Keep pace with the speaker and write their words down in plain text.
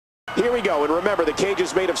Here we go, and remember, the cage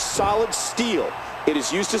is made of solid steel. It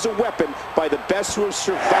is used as a weapon by the best who have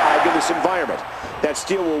survived in this environment. That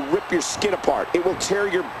steel will rip your skin apart. It will tear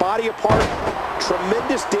your body apart.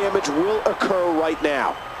 Tremendous damage will occur right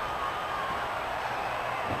now.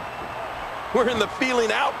 We're in the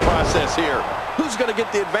feeling out process here. Who's going to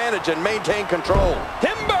get the advantage and maintain control?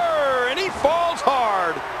 Timber, and he falls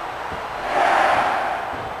hard.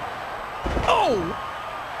 Oh!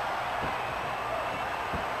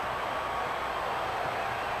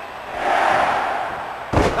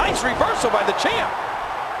 Nice reversal by the champ.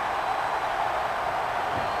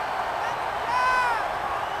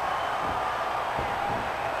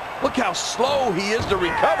 Look how slow he is to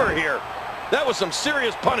recover here. That was some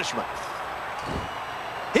serious punishment.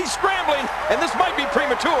 He's scrambling, and this might be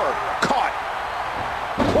premature. Caught.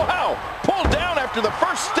 Wow, pulled down after the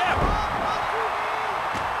first step.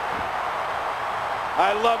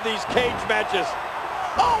 I love these cage matches.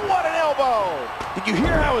 Oh, what an elbow. Did you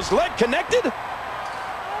hear how his leg connected?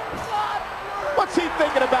 What's he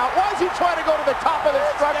thinking about? Why is he trying to go to the top of the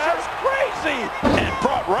structure? That's crazy. And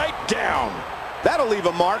brought right down. That'll leave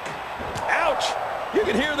a mark. Ouch. You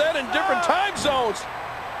can hear that in different time zones.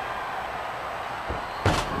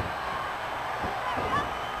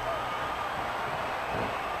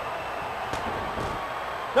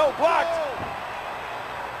 No, blocked.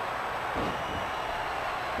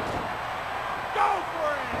 Go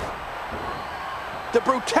for it! The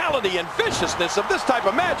brutality and viciousness of this type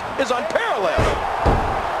of match is unparalleled.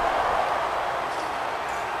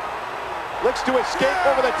 Looks to escape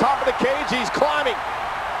over the top of the cage. He's climbing.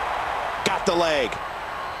 Got the leg.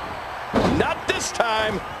 Not this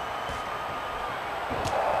time.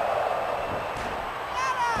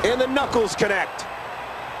 And the knuckles connect.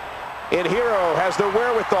 And Hero has the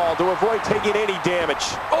wherewithal to avoid taking any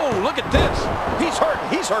damage. Oh, look at this. He's hurting.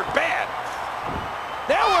 He's hurt bad.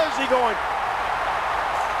 Now where's he going?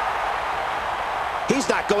 He's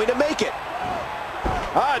not going to make it.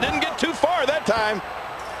 Didn't get too far that time.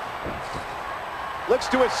 Looks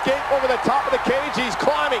to escape over the top of the cage. He's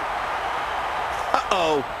climbing.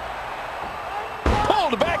 Uh-oh.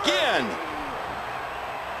 Pulled back in.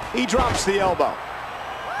 He drops the elbow.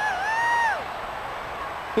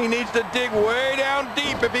 He needs to dig way down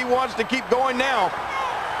deep if he wants to keep going now.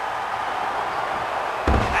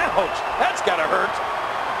 Ouch, that's gotta hurt.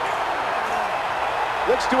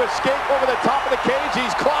 Looks to escape over the top of the cage.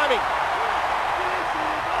 He's climbing.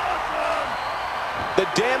 The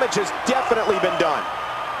damage has definitely been done.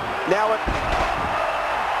 Now it...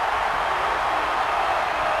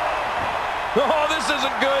 Oh, this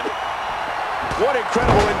isn't good. What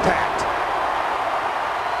incredible impact.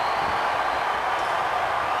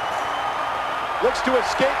 Looks to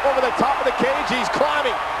escape over the top of the cage. He's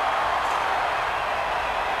climbing.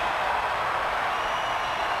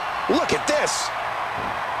 Look at this.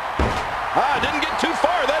 Didn't get too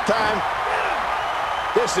far that time.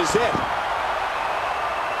 This is it.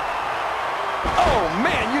 Oh,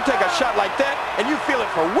 man, you take a shot like that, and you feel it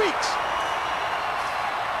for weeks.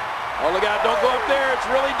 Oh, look out, don't go up there. It's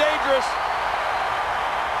really dangerous.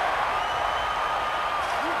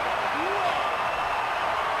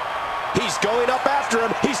 He's going up after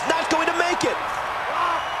him. He's not going to make it.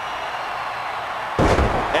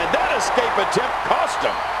 And that escape attempt cost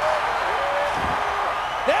him.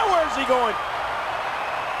 Now where's he going?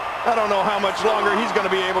 I don't know how much longer he's going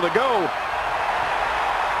to be able to go.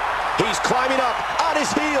 He's climbing up on his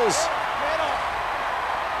heels.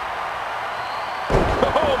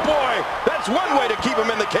 Oh, boy, that's one way to keep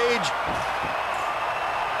him in the cage.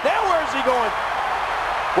 Now where's he going?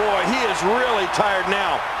 Boy, he is really tired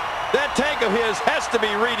now. That tank of his has to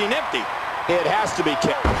be reading empty. It has to be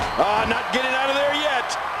kept. Not getting out of there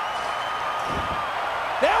yet.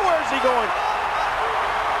 Now where's he going?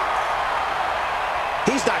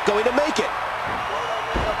 He's not going to make it.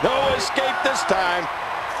 No escape this time.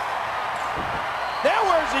 Now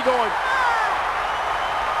where's he going?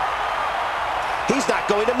 He's not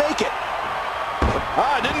going to make it.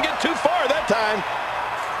 Didn't get too far that time.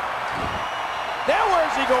 Now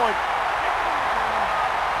where's he going?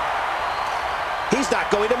 He's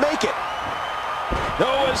not going to make it.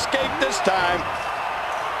 No escape this time.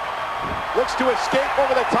 Looks to escape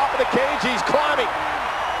over the top of the cage. He's climbing.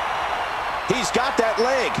 He's got that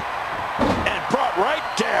leg. And brought right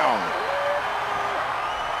down.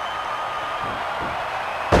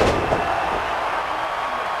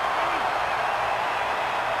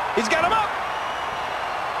 He's got him up.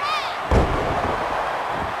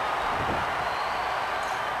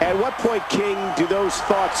 At what point, King, do those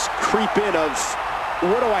thoughts creep in of,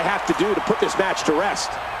 what do I have to do to put this match to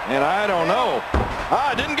rest? And I don't know.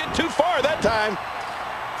 Didn't get too far that time.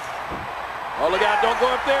 Oh, look out, don't go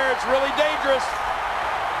up there. It's really dangerous.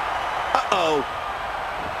 Uh-oh.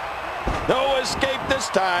 No escape this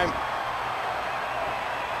time.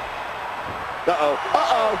 Uh-oh.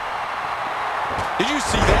 Uh-oh. Did you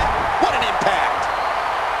see that? What an impact.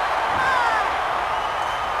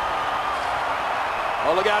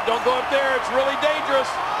 Oh, look out, don't go up there. It's really dangerous.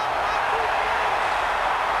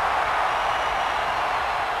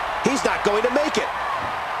 He's not going to make it.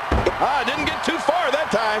 Didn't get too far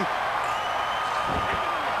that time.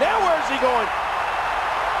 Now where's he going?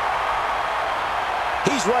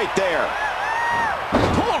 He's right there.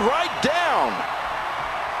 Pulled right down.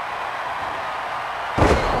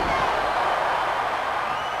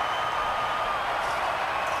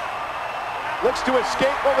 Looks to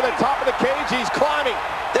escape over the top of the cage. He's climbing.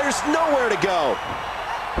 There's nowhere to go.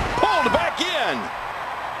 Pulled back in.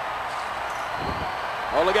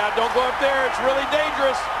 Oh, look out, don't go up there. It's really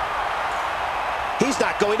dangerous. He's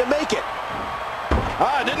not going to make it.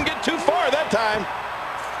 Didn't get too far that time.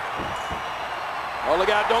 Oh,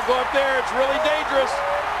 look out, don't go up there. It's really dangerous.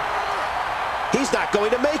 He's not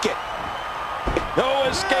going to make it. No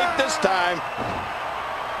escape this time.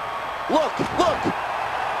 Look, look.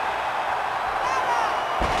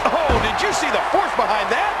 Oh, did you see the force behind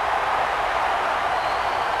that?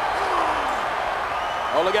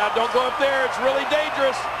 Oh, look out, don't go up there. It's really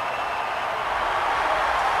dangerous.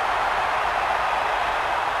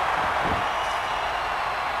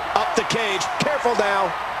 Up the cage. Careful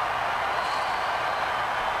now.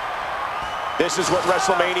 This is what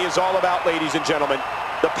WrestleMania is all about, ladies and gentlemen.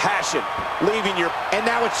 The passion, leaving your... And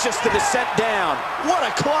now it's just the descent down. What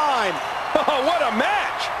a climb. Oh, what a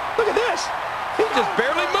match. Look at this. He's just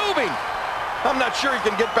barely moving. I'm not sure he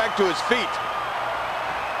can get back to his feet.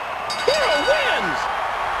 Hero wins.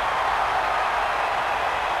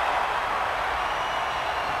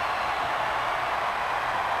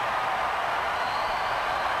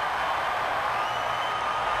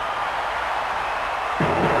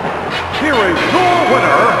 Here is your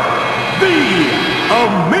winner, the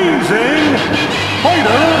Amazing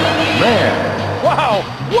Spider-Man. Wow,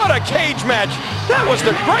 what a cage match. That was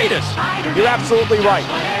the greatest. You're absolutely right.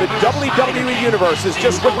 The WWE Universe has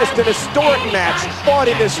just witnessed an historic match fought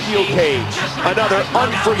in this steel cage. Another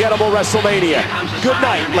unforgettable WrestleMania. Good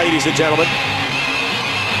night, ladies and gentlemen.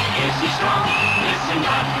 Is he strong? Listen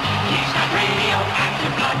up. He's got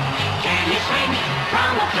radioactive blood. Can he swing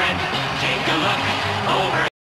from a thread? Take a look over.